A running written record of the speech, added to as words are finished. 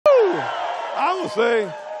I will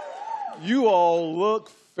say, you all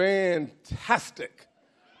look fantastic.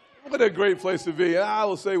 What a great place to be. And I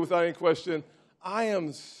will say without any question, I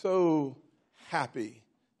am so happy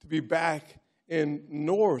to be back in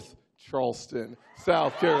North Charleston,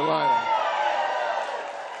 South Carolina.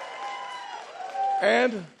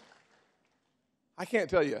 And I can't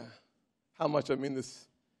tell you how much I mean this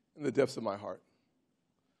in the depths of my heart.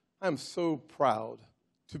 I'm so proud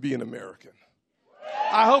to be an American.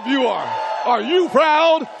 I hope you are. Are you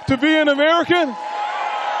proud to be an American?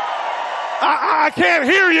 I can't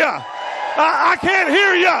hear you. I can't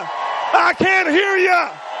hear you. I can't hear you.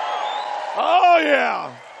 Oh,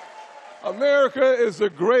 yeah. America is the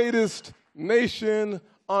greatest nation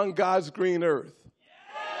on God's green earth.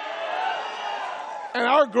 And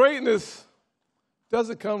our greatness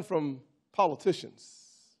doesn't come from politicians.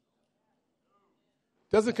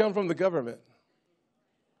 Doesn't come from the government.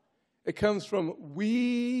 It comes from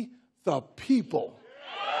we the people.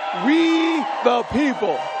 We the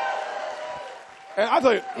people. And I'll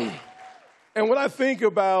tell you, and when I think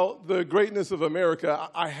about the greatness of America,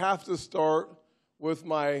 I have to start with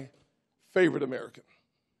my favorite American,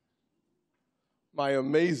 my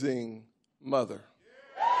amazing mother.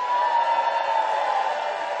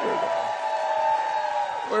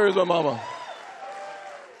 Where is my mama?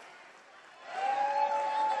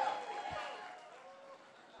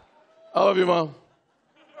 I love you, Mom.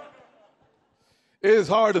 It is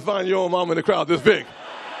hard to find your own mom in a crowd this big.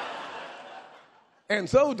 And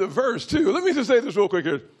so diverse, too. Let me just say this real quick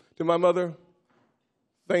here. To my mother,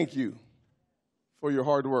 thank you for your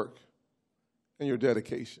hard work and your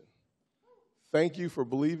dedication. Thank you for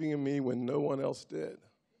believing in me when no one else did.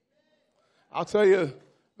 I'll tell you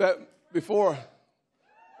that before.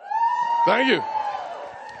 Thank you.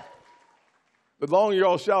 The longer you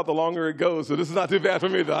all shout, the longer it goes. So this is not too bad for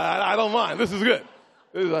me. I don't mind. This is good.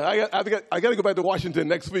 I got to go back to Washington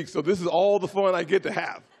next week, so this is all the fun I get to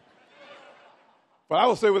have. But I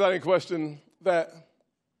will say without any question that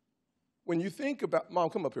when you think about, Mom,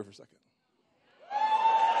 come up here for a second.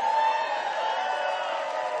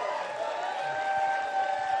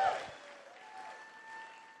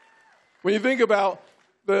 When you think about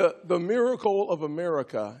the miracle of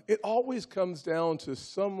America, it always comes down to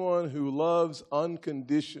someone who loves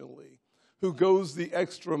unconditionally, who goes the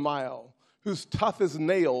extra mile, who's tough as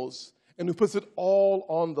nails, and who puts it all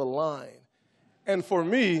on the line. And for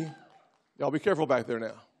me, y'all be careful back there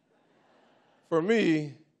now. For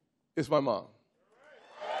me, it's my mom.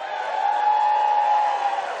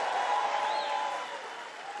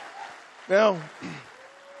 Now,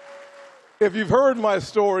 if you've heard my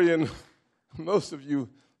story, and most of you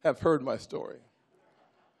have heard my story,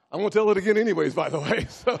 I'm going to tell it again anyways, by the way.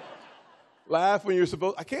 So laugh when you're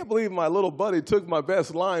supposed. I can't believe my little buddy took my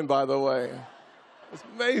best line, by the way. It's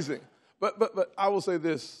amazing. But I will say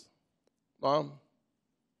this, Mom,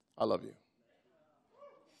 I love you.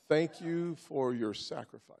 Thank you for your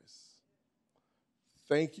sacrifice.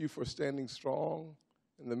 Thank you for standing strong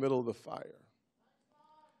in the middle of the fire.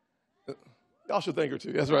 Y'all should thank her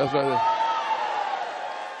too. That's right. That's right.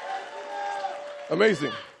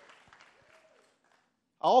 Amazing.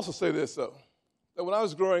 I'll also say this, though, that when I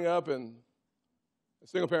was growing up in a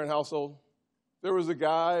single-parent household, there was a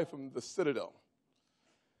guy from the Citadel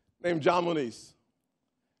named John Moniz.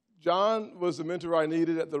 John was the mentor I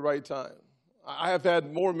needed at the right time. I have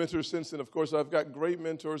had more mentors since then. Of course, I've got great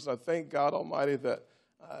mentors, and I thank God Almighty that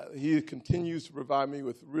He continues to provide me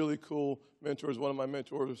with really cool mentors. One of my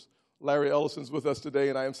mentors, Larry Ellison's with us today,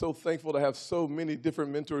 and I am so thankful to have so many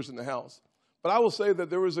different mentors in the house. But I will say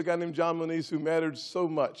that there was a guy named John Moniz who mattered so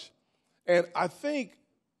much. And I think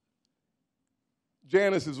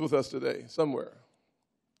Janice is with us today somewhere.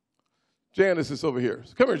 Janice is over here.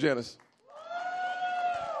 Come here, Janice.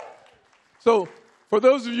 So for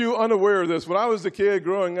those of you unaware of this, when I was a kid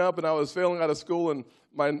growing up and I was failing out of school and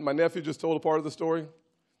my nephew just told a part of the story,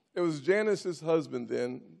 it was Janice's husband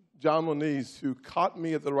then, John Moniz, who caught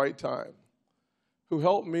me at the right time, who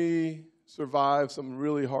helped me survive some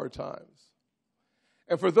really hard times.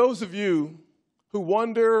 And for those of you who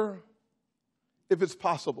wonder if it's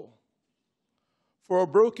possible for a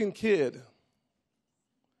broken kid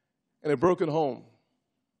in a broken home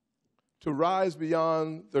to rise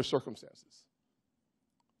beyond their circumstances,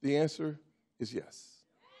 the answer is yes.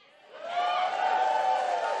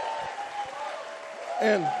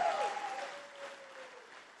 And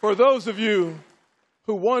for those of you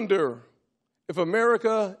who wonder if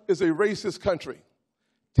America is a racist country,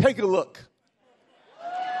 take a look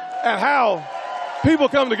at how people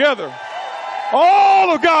come together.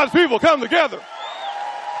 All of God's people come together.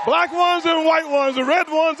 Black ones and white ones, and red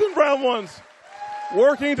ones and brown ones,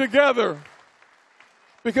 working together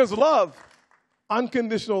Because love,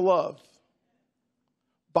 unconditional love,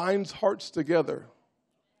 binds hearts together.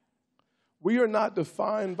 We are not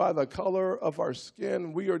defined by the color of our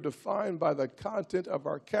skin. We are defined by the content of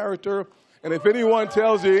our character. And if anyone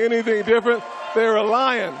tells you anything different, they're a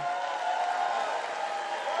liar.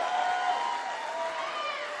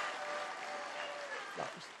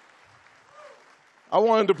 I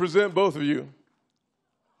wanted to present both of you.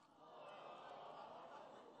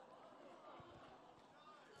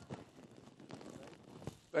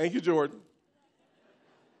 Thank you, Jordan.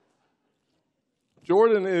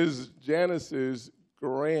 Jordan is Janice's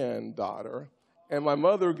granddaughter, and my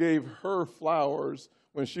mother gave her flowers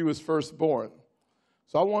when she was first born.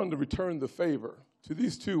 So I wanted to return the favor to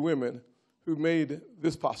these two women who made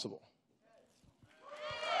this possible.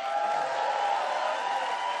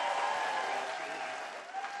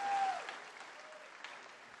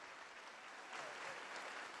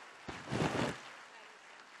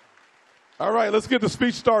 All right, let's get the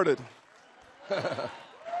speech started.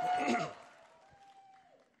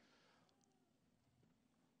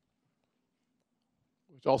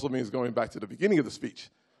 Which also means going back to the beginning of the speech.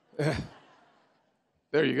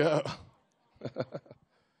 There you go.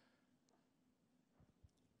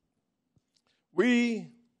 We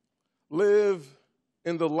live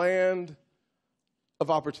in the land of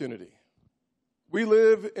opportunity. We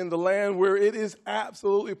live in the land where it is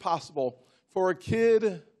absolutely possible for a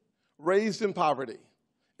kid raised in poverty,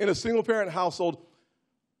 in a single-parent household,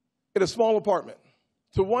 in a small apartment,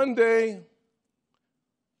 to one day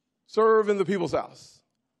serve in the people's house,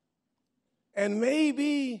 and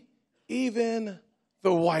maybe even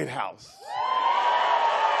the White House.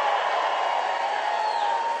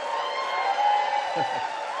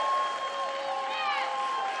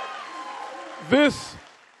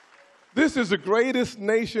 This is the greatest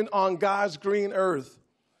nation on God's green earth.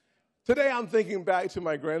 Today, I'm thinking back to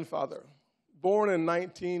my grandfather, born in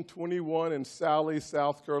 1921 in Sally,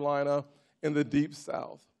 South Carolina, in the Deep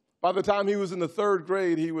South. By the time he was in the third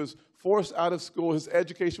grade, he was forced out of school. His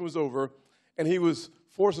education was over, and he was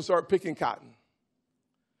forced to start picking cotton.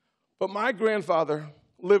 But my grandfather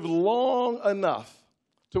lived long enough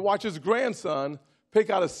to watch his grandson pick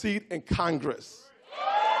out a seat in Congress.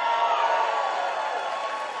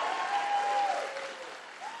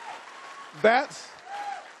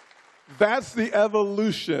 That's the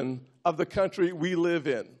evolution of the country we live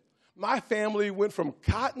in. My family went from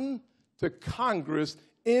cotton to Congress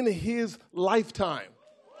in his lifetime.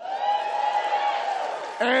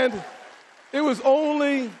 And it was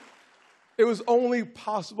only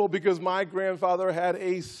possible because my grandfather had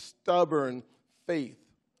a stubborn faith.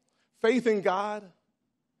 Faith in God,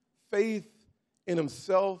 faith in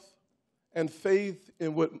himself, and faith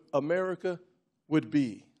in what America would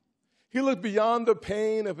be. He looked beyond the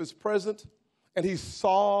pain of his present, and he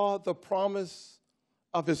saw the promise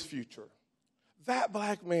of his future. That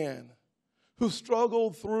black man who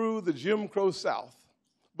struggled through the Jim Crow South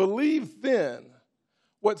believed then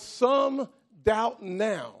what some doubt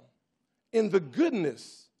now in the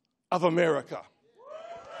goodness of America.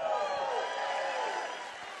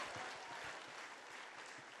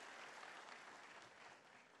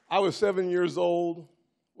 I was 7 years old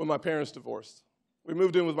when my parents divorced. We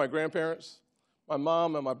moved in with my grandparents. My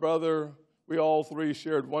mom and my brother, we all three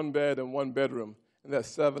shared one bed and one bedroom in that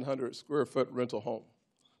 700-square-foot rental home.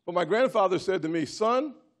 But my grandfather said to me,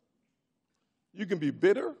 "Son, you can be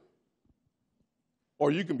bitter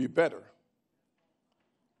or you can be better,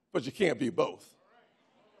 but you can't be both."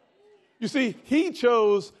 You see, he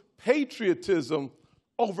chose patriotism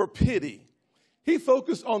over pity. He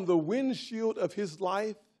focused on the windshield of his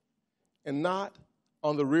life and not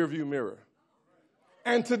on the rearview mirror.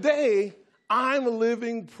 And today, I'm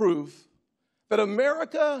living proof that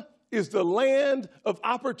America is the land of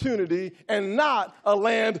opportunity and not a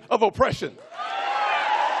land of oppression.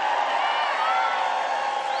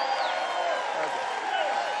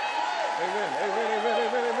 Amen, amen, amen,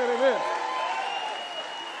 amen, amen, amen.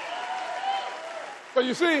 But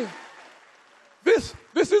you see, this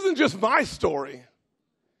isn't just my story.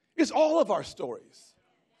 It's all of our stories.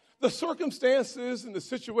 The circumstances and the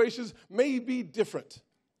situations may be different.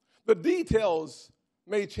 The details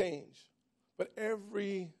may change. But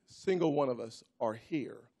every single one of us are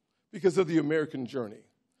here because of the American journey,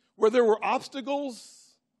 where there were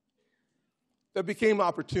obstacles that became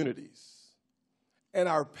opportunities, and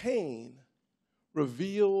our pain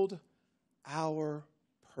revealed our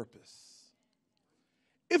purpose.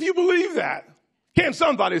 If you believe that, can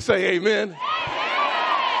somebody say amen?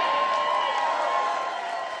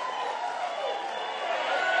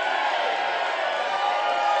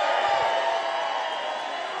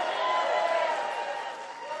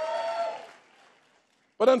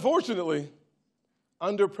 But unfortunately,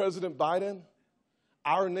 under President Biden,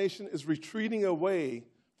 our nation is retreating away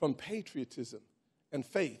from patriotism and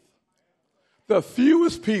faith. The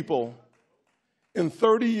fewest people in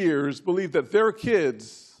 30 years believe that their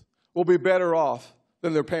kids will be better off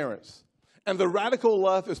than their parents. And the radical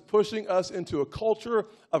left is pushing us into a culture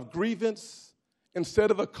of grievance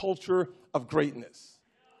instead of a culture of greatness.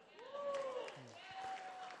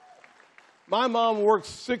 My mom worked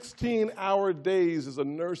 16-hour days as a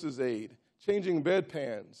nurse's aide, changing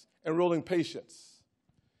bedpans and rolling patients.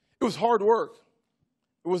 It was hard work.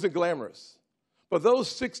 It wasn't glamorous. But those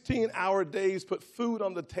 16-hour days put food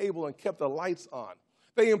on the table and kept the lights on.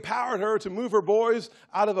 They empowered her to move her boys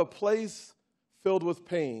out of a place filled with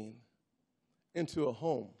pain into a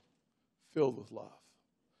home filled with love.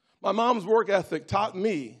 My mom's work ethic taught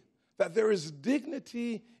me that there is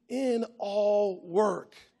dignity in all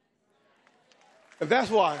work. And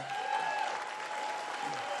that's why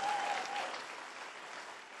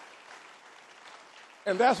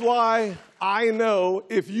I know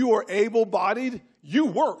if you are able-bodied, you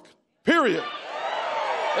work, period.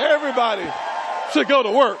 Everybody should go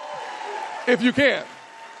to work if you can.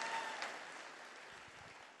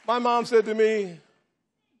 My mom said to me,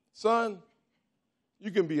 son,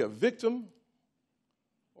 you can be a victim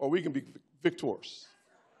or we can be victors.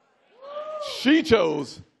 She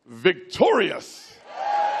chose victorious.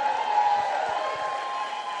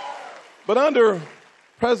 But under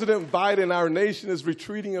President Biden, our nation is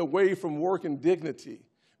retreating away from work and dignity.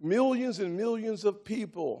 Millions and millions of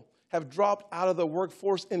people have dropped out of the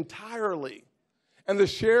workforce entirely. And the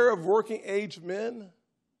share of working-age men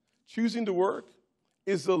choosing to work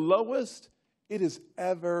is the lowest it has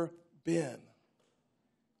ever been.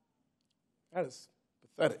 That is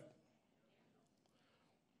pathetic.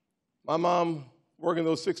 My mom, working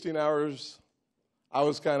those 16 hours, I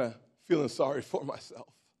was kind of feeling sorry for myself.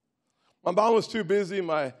 My mom was too busy.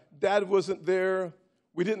 My dad wasn't there.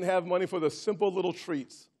 We didn't have money for the simple little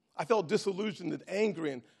treats. I felt disillusioned and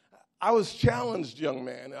angry, and I was challenged, young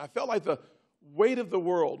man. And I felt like the weight of the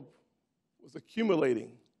world was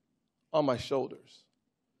accumulating on my shoulders.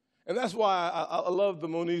 And that's why I love the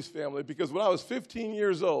Moniz family, because when I was 15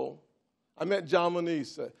 years old, I met John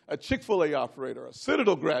Moniz, a Chick-fil-A operator, a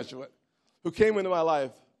Citadel graduate, who came into my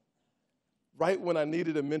life right when I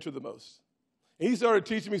needed a mentor the most. And he started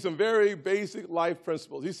teaching me some very basic life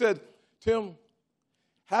principles. He said, Tim,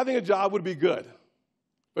 having a job would be good,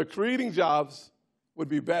 but creating jobs would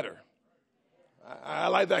be better. I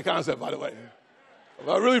like that concept, by the way.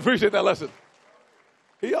 I really appreciate that lesson.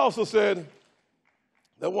 He also said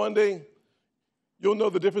that one day you'll know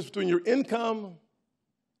the difference between your income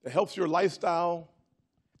that helps your lifestyle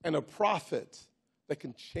and a profit that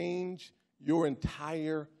can change your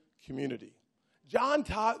entire community. John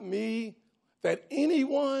taught me that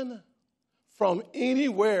anyone from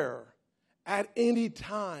anywhere at any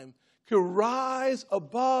time could rise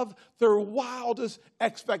above their wildest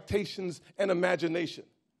expectations and imagination.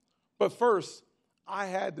 But first, I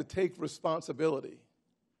had to take responsibility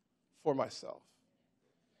for myself.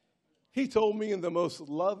 He told me in the most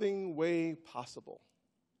loving way possible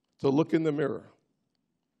to look in the mirror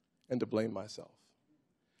and to blame myself.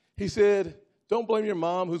 He said, don't blame your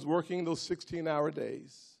mom who's working those 16-hour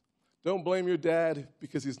days. Don't blame your dad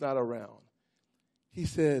because he's not around. He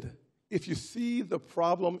said, if you see the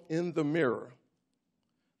problem in the mirror,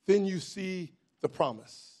 then you see the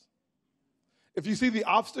promise. If you see the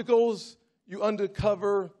obstacles, you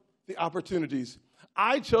uncover the opportunities.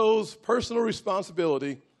 I chose personal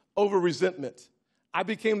responsibility over resentment. I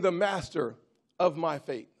became the master of my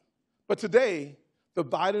fate. But today, the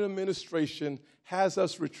Biden administration has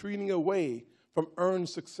us retreating away from earned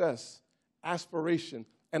success, aspiration,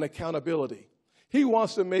 and accountability. He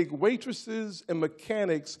wants to make waitresses and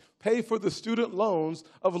mechanics pay for the student loans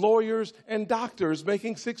of lawyers and doctors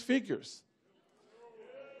making six figures.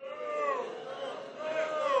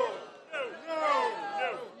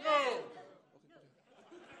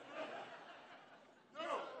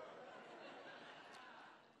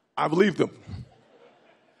 I believe them.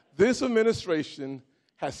 This administration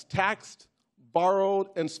has taxed, borrowed,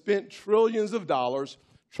 and spent trillions of dollars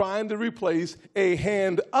trying to replace a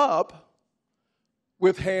hand up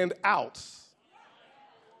with handouts.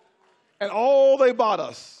 And all they bought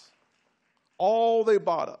us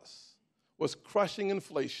was crushing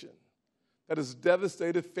inflation that has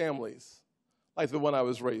devastated families like the one I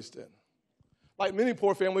was raised in. Like many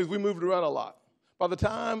poor families, we moved around a lot. By the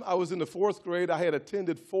time I was in the 4th grade, I had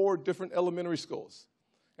attended 4 different elementary schools.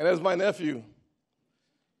 And as my nephew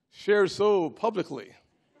shared so publicly,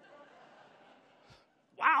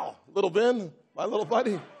 wow, little Ben, my little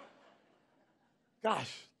buddy,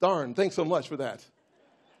 Gosh, darn, thanks so much for that.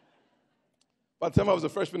 By the time I was a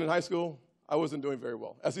freshman in high school, I wasn't doing very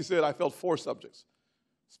well. As he said, I failed 4 subjects: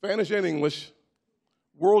 Spanish and English,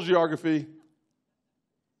 world geography,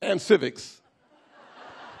 and civics.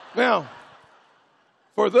 Now,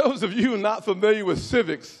 for those of you not familiar with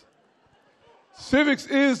civics, civics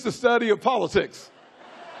is the study of politics.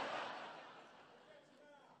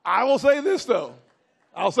 I will say this, though.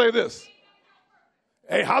 I'll say this.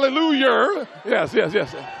 Hey, hallelujah. Yes.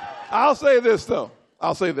 I'll say this, though.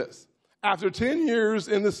 I'll say this. After 10 years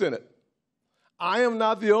in the Senate, I am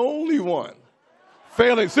not the only one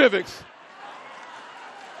failing civics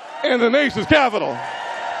in the nation's capital.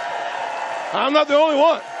 I'm not the only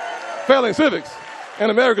one failing civics in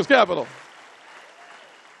America's capital.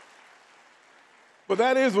 But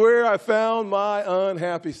that is where I found my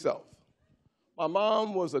unhappy self. My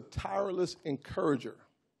mom was a tireless encourager,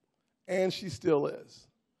 and she still is.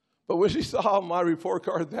 But when she saw my report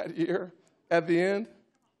card that year at the end,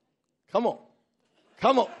 come on,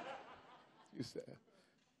 you said,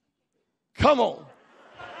 come on.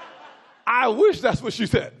 I wish that's what she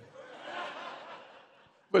said.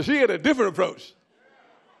 But she had a different approach.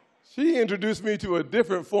 She introduced me to a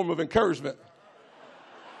different form of encouragement.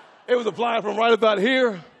 It was applied from right about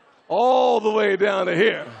here all the way down to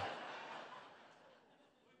here.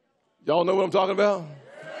 Y'all know what I'm talking about?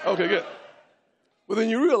 Okay, good. Well, then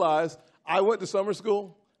you realize I went to summer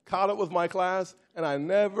school, caught up with my class, and I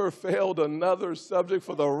never failed another subject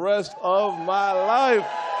for the rest of my life.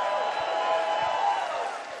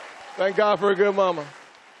 Thank God for a good mama.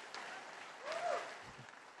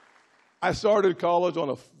 I started college on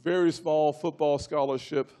a very small football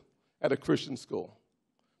scholarship at a Christian school.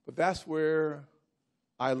 But that's where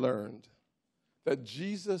I learned that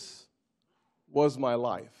Jesus was my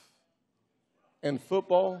life and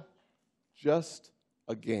football just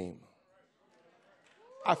a game.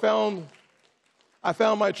 I found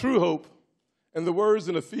my true hope in the words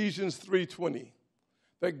in Ephesians 3:20,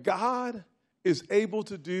 that God is able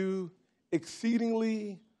to do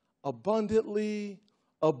exceedingly abundantly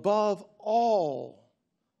above all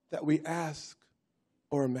that we ask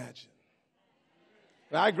or imagine.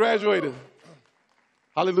 And I graduated,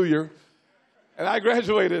 hallelujah, and I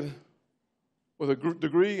graduated with a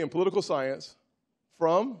degree in political science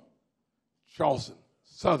from Charleston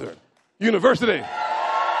Southern University.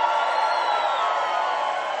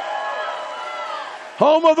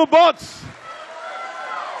 Home of the Bucks.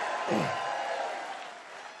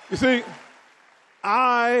 You see,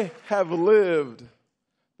 I have lived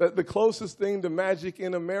that the closest thing to magic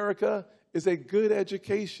in America is a good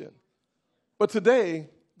education. But today,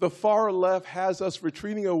 the far left has us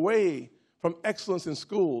retreating away from excellence in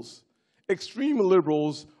schools. Extreme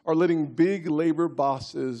liberals are letting big labor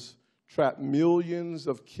bosses trap millions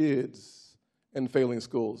of kids in failing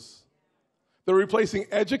schools. They're replacing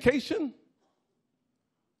education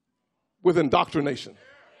with indoctrination.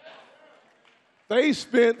 They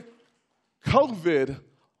spent COVID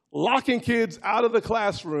locking kids out of the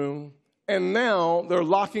classroom, and now they're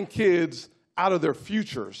locking kids out of their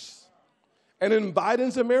futures. And in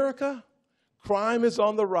Biden's America, crime is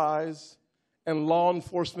on the rise and law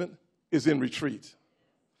enforcement is in retreat.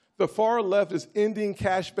 The far left is ending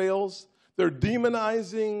cash bails. They're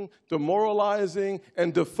demonizing, demoralizing,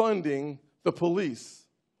 and defunding the police.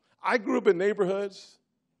 I grew up in neighborhoods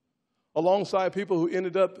alongside people who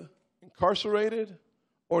ended up incarcerated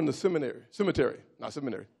or in the cemetery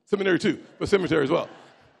too, but cemetery as well.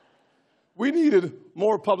 We needed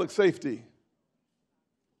more public safety,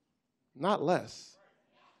 not less.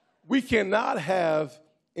 We cannot have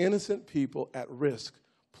innocent people at risk,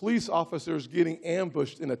 police officers getting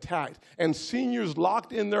ambushed and attacked, and seniors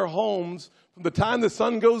locked in their homes from the time the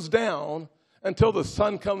sun goes down until the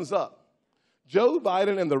sun comes up. Joe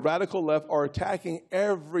Biden and the radical left are attacking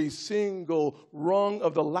every single rung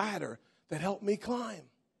of the ladder that helped me climb.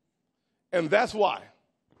 And that's why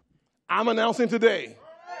I'm announcing today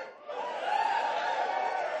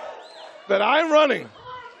that I'm running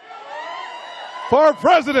for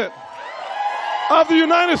President of the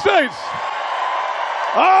United States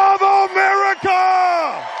of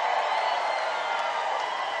America.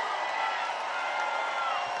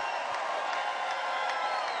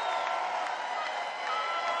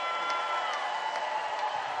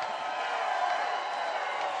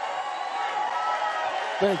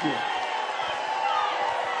 Thank you.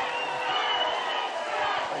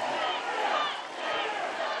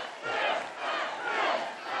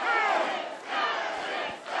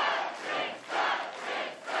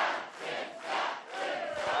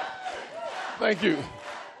 Thank you.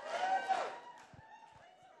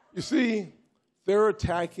 You see, they're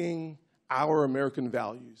attacking our American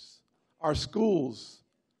values, our schools,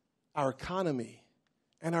 our economy,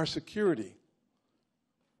 and our security.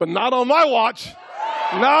 But not on my watch.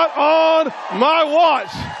 Not on my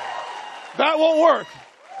watch. That won't work.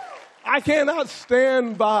 I cannot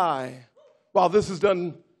stand by while this is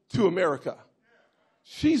done to America.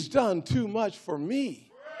 She's done too much for me.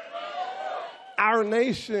 Our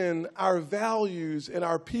nation, our values, and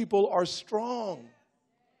our people are strong,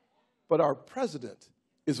 but our president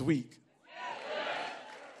is weak.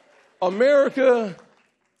 America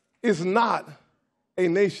is not a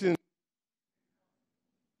nation.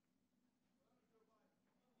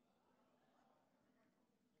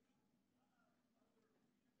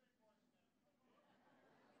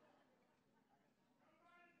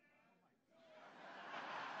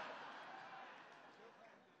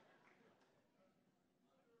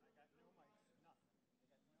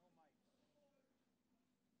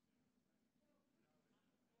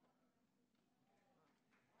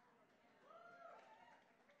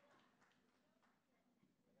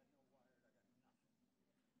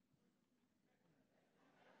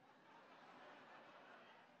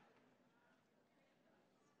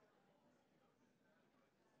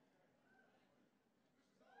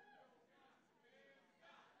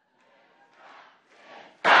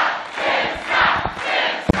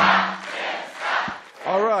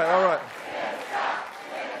 All right.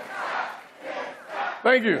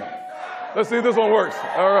 Thank you. Let's see if this one works.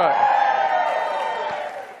 All right.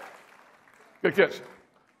 Good catch.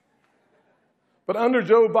 But under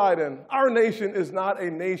Joe Biden, our nation is not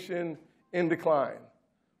a nation in decline.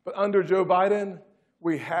 But under Joe Biden,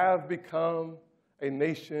 we have become a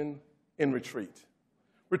nation in retreat.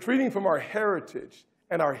 Retreating from our heritage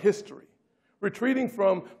and our history. Retreating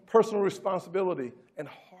from personal responsibility and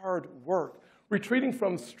hard work. Retreating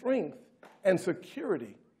from strength and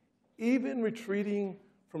security, even retreating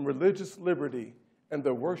from religious liberty and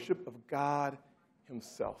the worship of God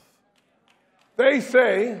himself. They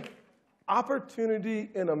say opportunity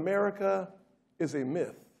in America is a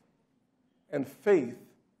myth, and faith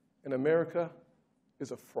in America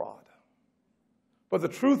is a fraud. But the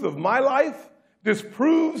truth of my life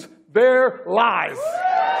disproves their lies.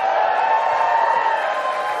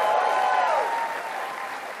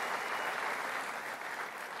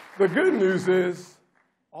 The good news is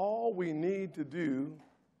all we need to do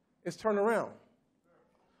is turn around.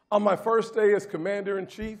 On my first day as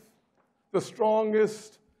commander-in-chief, the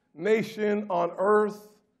strongest nation on earth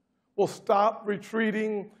will stop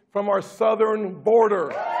retreating from our southern border.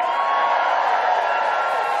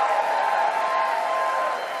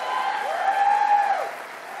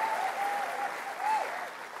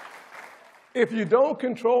 If you don't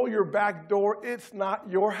control your back door, it's not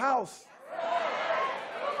your house.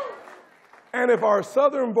 And if our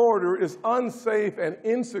southern border is unsafe and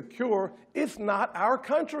insecure, it's not our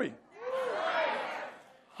country.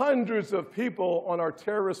 Hundreds of people on our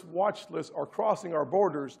terrorist watch list are crossing our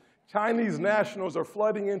borders. Chinese nationals are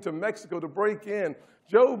flooding into Mexico to break in.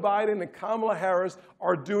 Joe Biden and Kamala Harris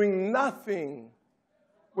are doing nothing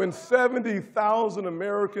when 70,000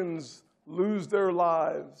 Americans lose their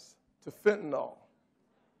lives to fentanyl.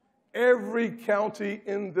 Every county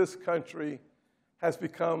in this country has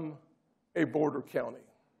become a border county.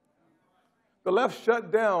 The left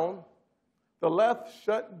shut down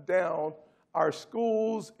our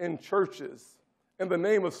schools and churches in the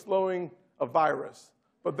name of slowing a virus,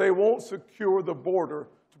 but they won't secure the border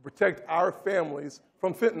to protect our families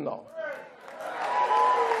from fentanyl.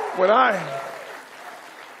 When I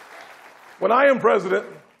am president,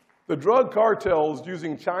 the drug cartels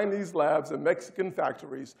using Chinese labs and Mexican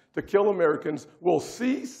factories to kill Americans will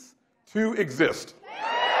cease to exist.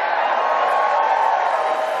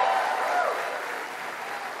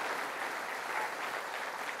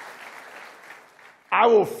 I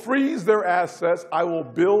will freeze their assets, I will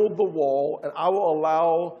build the wall, and I will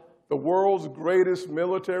allow the world's greatest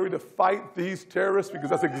military to fight these terrorists because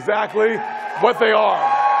that's exactly what they are.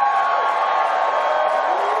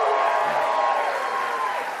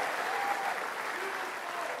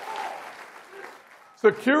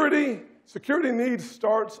 Security needs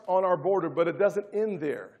starts on our border, but it doesn't end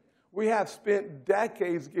there. We have spent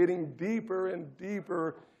decades getting deeper and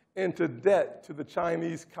deeper into debt to the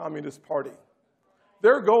Chinese Communist Party.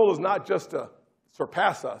 Their goal is not just to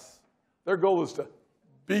surpass us. Their goal is to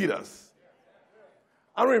beat us.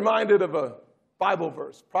 I'm reminded of a Bible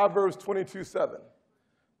verse, Proverbs 22:7,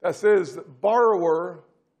 that says, borrower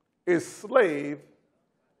is slave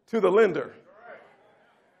to the lender.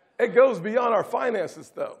 It goes beyond our finances,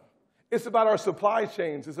 though. It's about our supply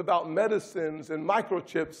chains. It's about medicines and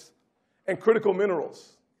microchips and critical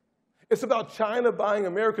minerals. It's about China buying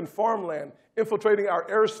American farmland, infiltrating our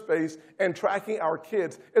airspace, and tracking our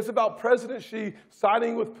kids. It's about President Xi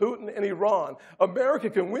siding with Putin and Iran. America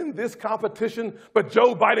can win this competition, but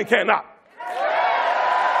Joe Biden cannot.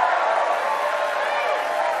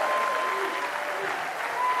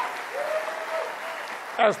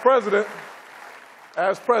 As president,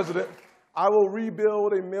 I will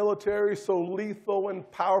rebuild a military so lethal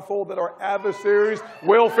and powerful that our adversaries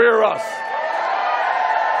will fear us.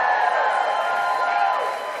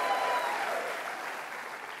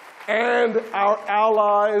 And our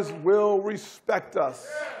allies will respect us.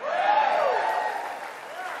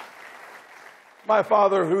 My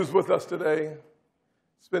father, who's with us today,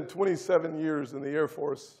 spent 27 years in the Air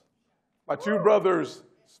Force. My two brothers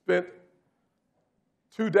spent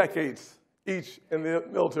 2 decades each in the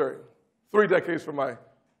military. 3 decades for my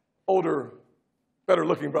older,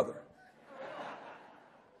 better-looking brother.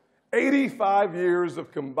 85 years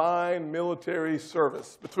of combined military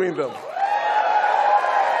service between them.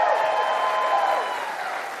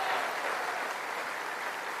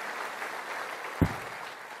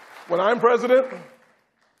 When I'm president,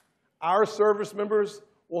 our service members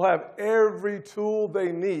will have every tool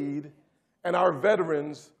they need, and our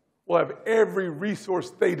veterans will have every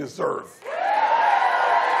resource they deserve.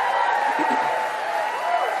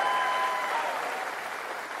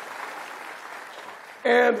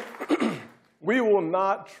 And we will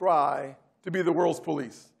not try to be the world's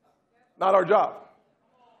police. Not our job.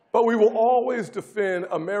 But we will always defend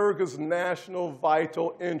America's national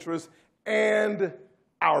vital interests and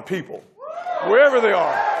our people, wherever they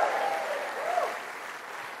are.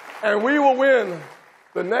 And we will win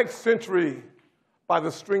the next century by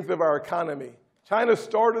the strength of our economy. China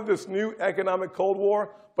started this new economic Cold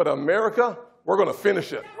War, but America, we're going to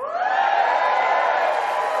finish it.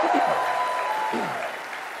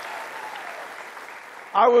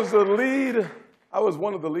 I was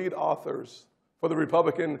one of the lead authors for the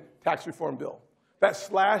Republican tax reform bill that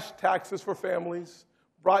slashed taxes for families,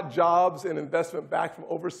 brought jobs and investment back from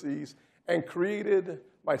overseas, and created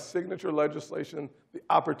my signature legislation, the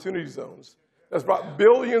Opportunity Zones, that's brought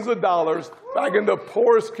billions of dollars back into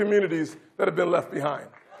poorest communities that have been left behind.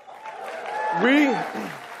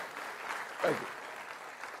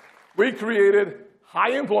 We created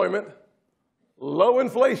high employment, low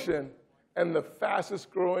inflation, and the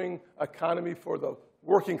fastest growing economy for the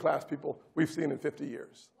working class people we've seen in 50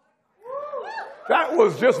 years. That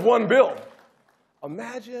was just one bill.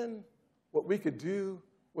 Imagine what we could do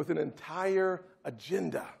with an entire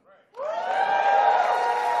agenda.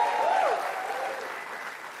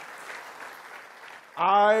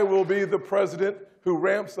 I will be the president who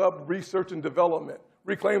ramps up research and development,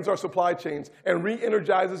 reclaims our supply chains, and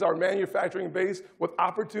re-energizes our manufacturing base with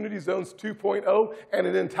Opportunity Zones 2.0 and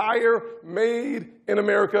an entire Made in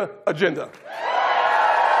America agenda.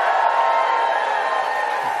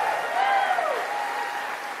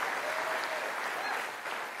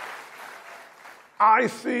 I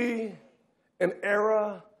see an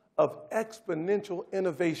era of exponential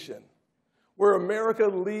innovation where America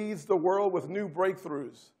leads the world with new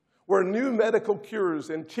breakthroughs, where new medical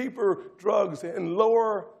cures and cheaper drugs and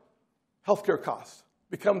lower healthcare costs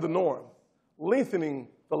become the norm, lengthening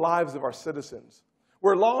the lives of our citizens,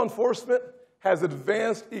 where law enforcement has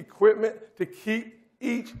advanced equipment to keep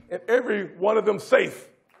each and every one of them safe,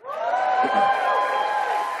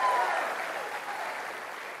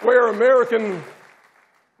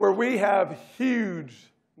 where we have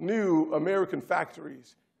huge new American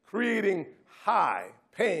factories creating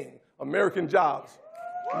high-paying American jobs,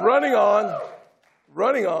 running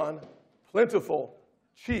on plentiful,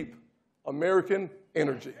 cheap American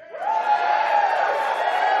energy.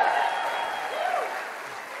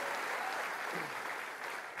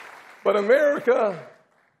 But America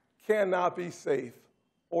cannot be safe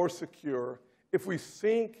or secure if we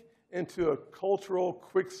sink into a cultural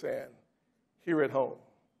quicksand here at home.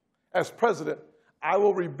 As president, I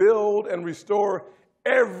will rebuild and restore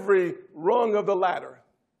every rung of the ladder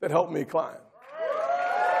that helped me climb.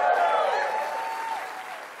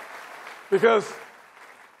 Because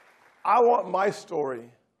I want my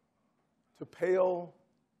story to pale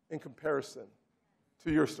in comparison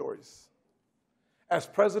to your stories. As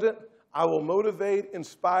president, I will motivate,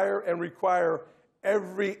 inspire, and require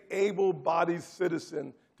every able-bodied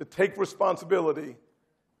citizen to take responsibility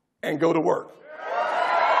and go to work.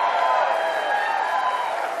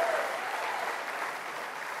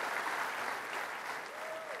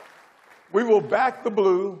 We will back the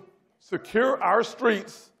blue, secure our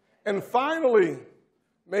streets, and finally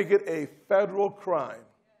make it a federal crime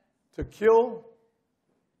to kill,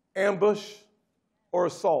 ambush, or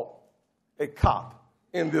assault a cop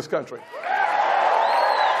in this country.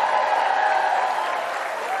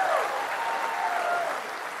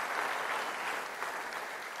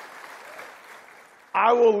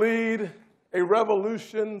 I will lead a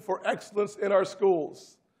revolution for excellence in our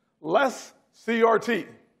schools. Less CRT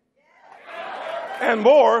and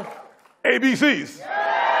more ABCs.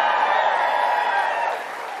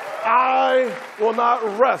 I will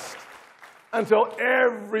not rest until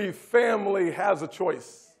every family has a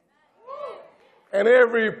choice and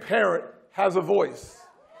every parent has a voice,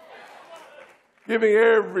 giving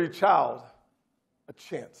every child a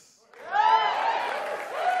chance.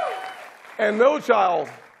 And no child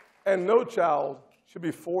should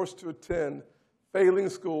be forced to attend failing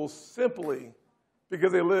schools simply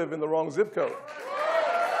because they live in the wrong zip code.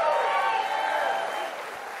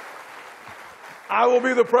 I will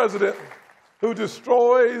be the president who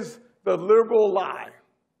destroys the liberal lie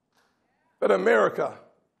that America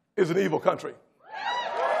is an evil country.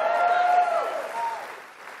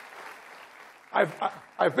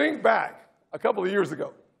 I think back a couple of years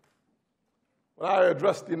ago when I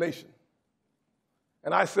addressed the nation,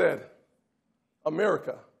 and I said,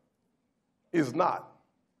 America is not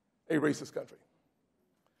a racist country.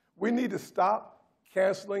 We need to stop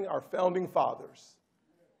canceling our founding fathers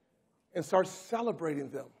and start celebrating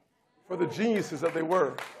them for the geniuses that they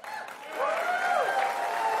were.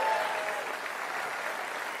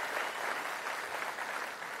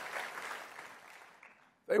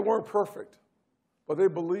 They weren't perfect, but they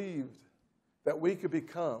believed that we could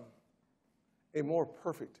become a more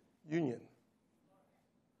perfect union.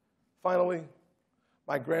 Finally,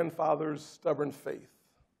 my grandfather's stubborn faith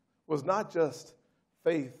was not just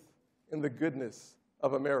faith in the goodness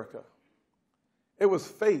of America. It was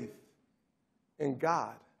faith in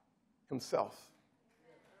God himself.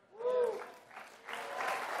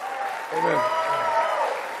 Amen.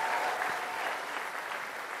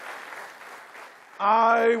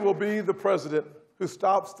 I will be the president who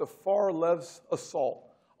stops the far left's assault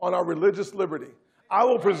on our religious liberty. I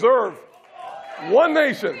will preserve one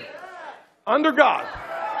nation under God,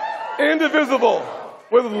 indivisible,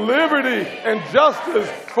 with liberty and justice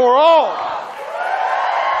for all.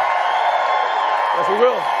 Yes, we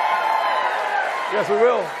will. Yes, we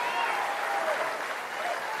will.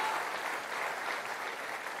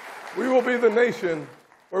 We will be the nation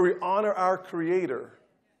where we honor our Creator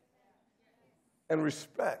and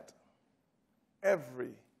respect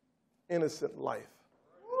every innocent life.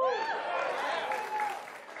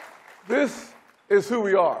 This is who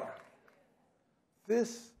we are.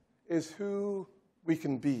 This is who we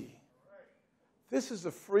can be. This is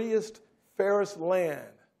the freest, fairest land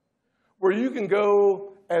where you can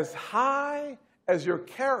go as high as your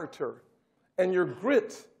character and your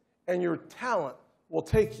grit and your talent will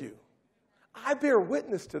take you. I bear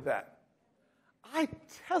witness to that. I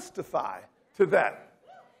testify to that.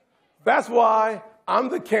 That's why I'm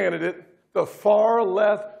the candidate the far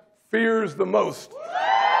left fears the most.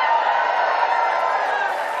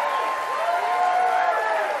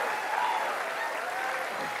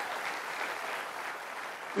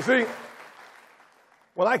 You see,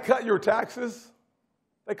 when I cut your taxes,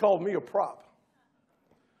 they called me a prop.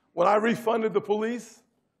 When I refunded the police,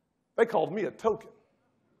 they called me a token.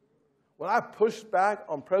 When I pushed back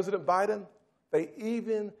on President Biden, they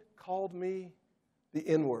even called me the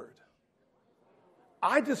N-word.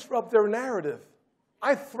 I disrupt their narrative.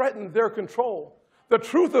 I threaten their control. The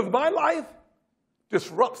truth of my life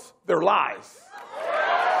disrupts their lies.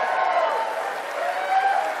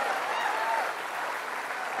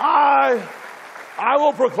 I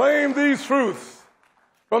will proclaim these truths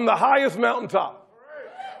from the highest mountaintop.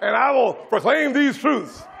 And I will proclaim these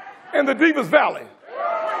truths in the deepest valley.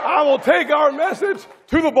 I will take our message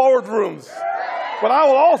to the boardrooms, but I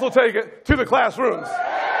will also take it to the classrooms.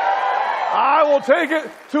 I will take it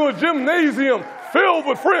to a gymnasium filled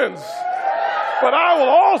with friends, but I will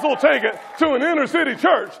also take it to an inner city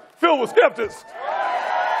church filled with skeptics.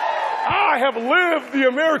 I have lived the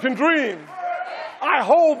American dream. I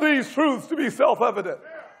hold these truths to be self-evident,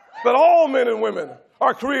 that all men and women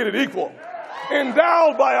are created equal,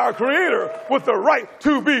 endowed by our Creator with the right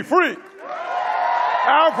to be free.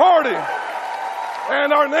 Our party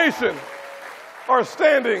and our nation are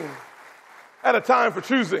standing at a time for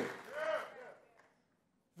choosing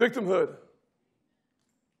victimhood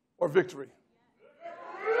or victory.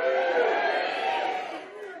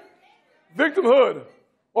 Victimhood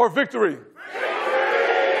or victory.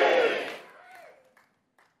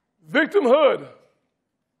 Victimhood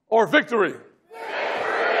or victory.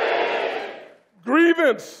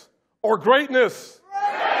 Grievance or greatness.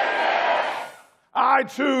 I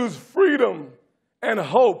choose freedom and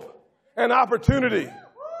hope and opportunity.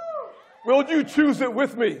 Will you choose it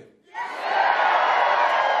with me?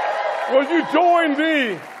 Will you join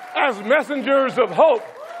me as messengers of hope,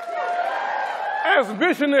 as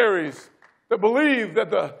missionaries that believe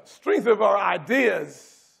that the strength of our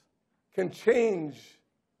ideas can change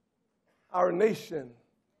our nation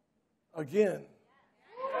again?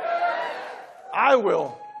 I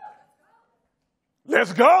will.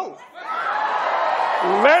 Let's go.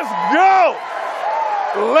 Let's go.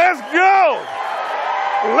 Let's go.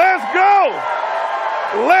 Let's go.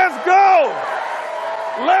 Let's go.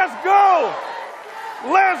 Let's go.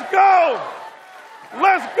 Let's go.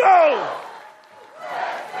 Let's go.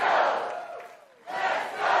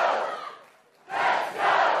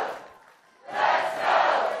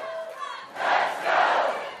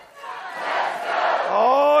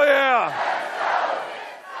 Oh, yeah.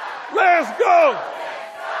 Let's go.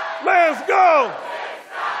 Let's go.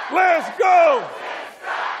 Let's go.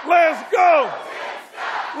 Let's go.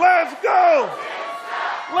 Let's go.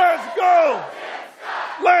 Let's go.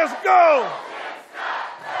 Let's go.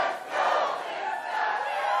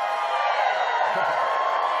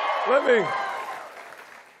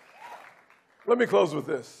 Let me close with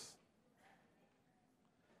this.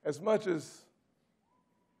 As much as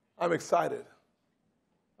I'm excited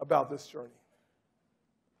about this journey,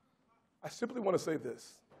 I simply want to say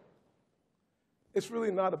this. It's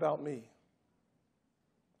really not about me.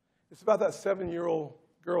 It's about that 7-year-old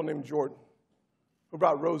girl named Jordan who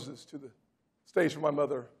brought roses to the stage for my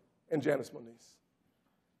mother and Janice Moniz.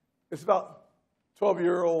 It's about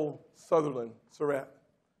 12-year-old Sutherland Surratt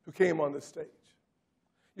who came on this stage.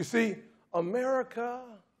 You see, America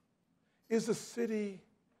is a city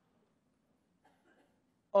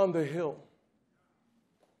on the hill.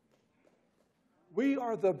 We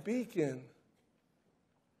are the beacon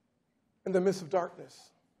in the midst of darkness.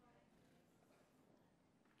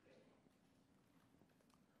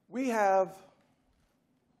 We have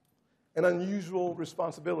an unusual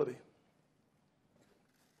responsibility.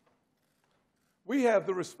 We have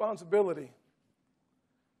the responsibility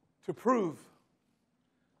to prove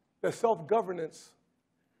that self-governance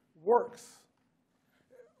works.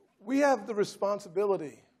 We have the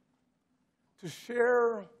responsibility to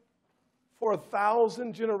share for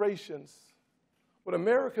 1,000 generations what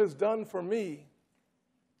America has done for me,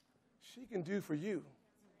 she can do for you.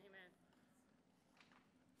 Amen.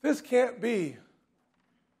 This can't be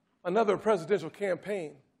another presidential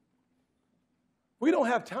campaign. We don't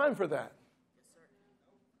have time for that.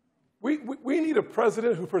 We need a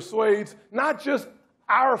president who persuades not just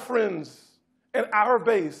our friends and our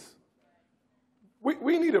base.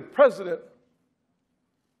 We need a president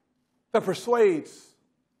that persuades.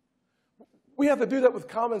 We have to do that with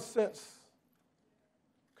common sense,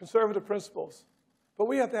 conservative principles. But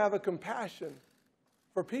we have to have a compassion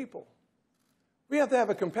for people. We have to have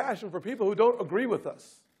a compassion for people who don't agree with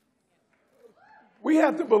us. We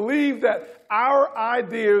have to believe that our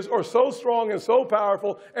ideas are so strong and so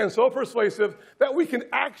powerful and so persuasive that we can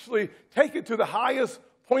actually take it to the highest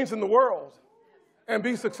points in the world and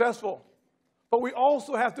be successful. But we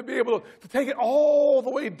also have to be able to take it all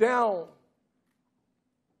the way down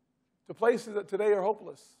to places that today are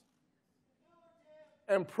hopeless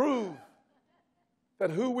and prove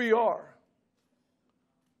that who we are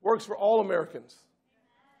works for all Americans.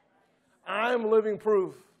 I'm living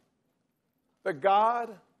proof that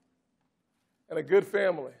God and a good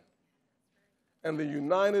family and the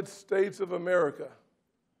United States of America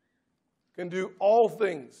can do all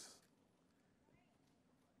things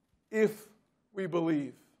if we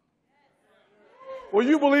believe. Will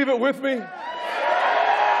you believe it with me?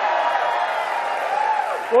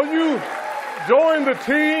 Will you join the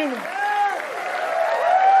team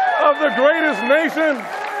of the greatest nation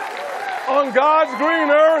on God's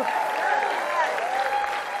green earth?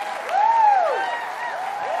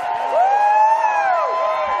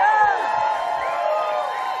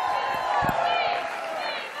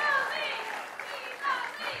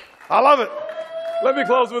 I love it. Let me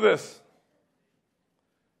close with this.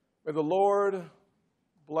 May the Lord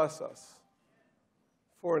bless us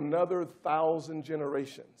for another 1,000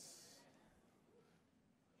 generations.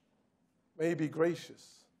 May He be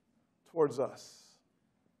gracious towards us.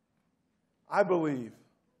 I believe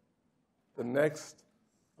the next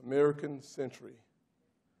American century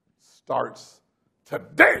starts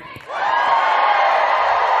today.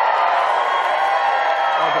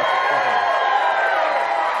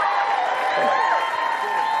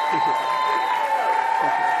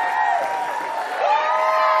 Thank you.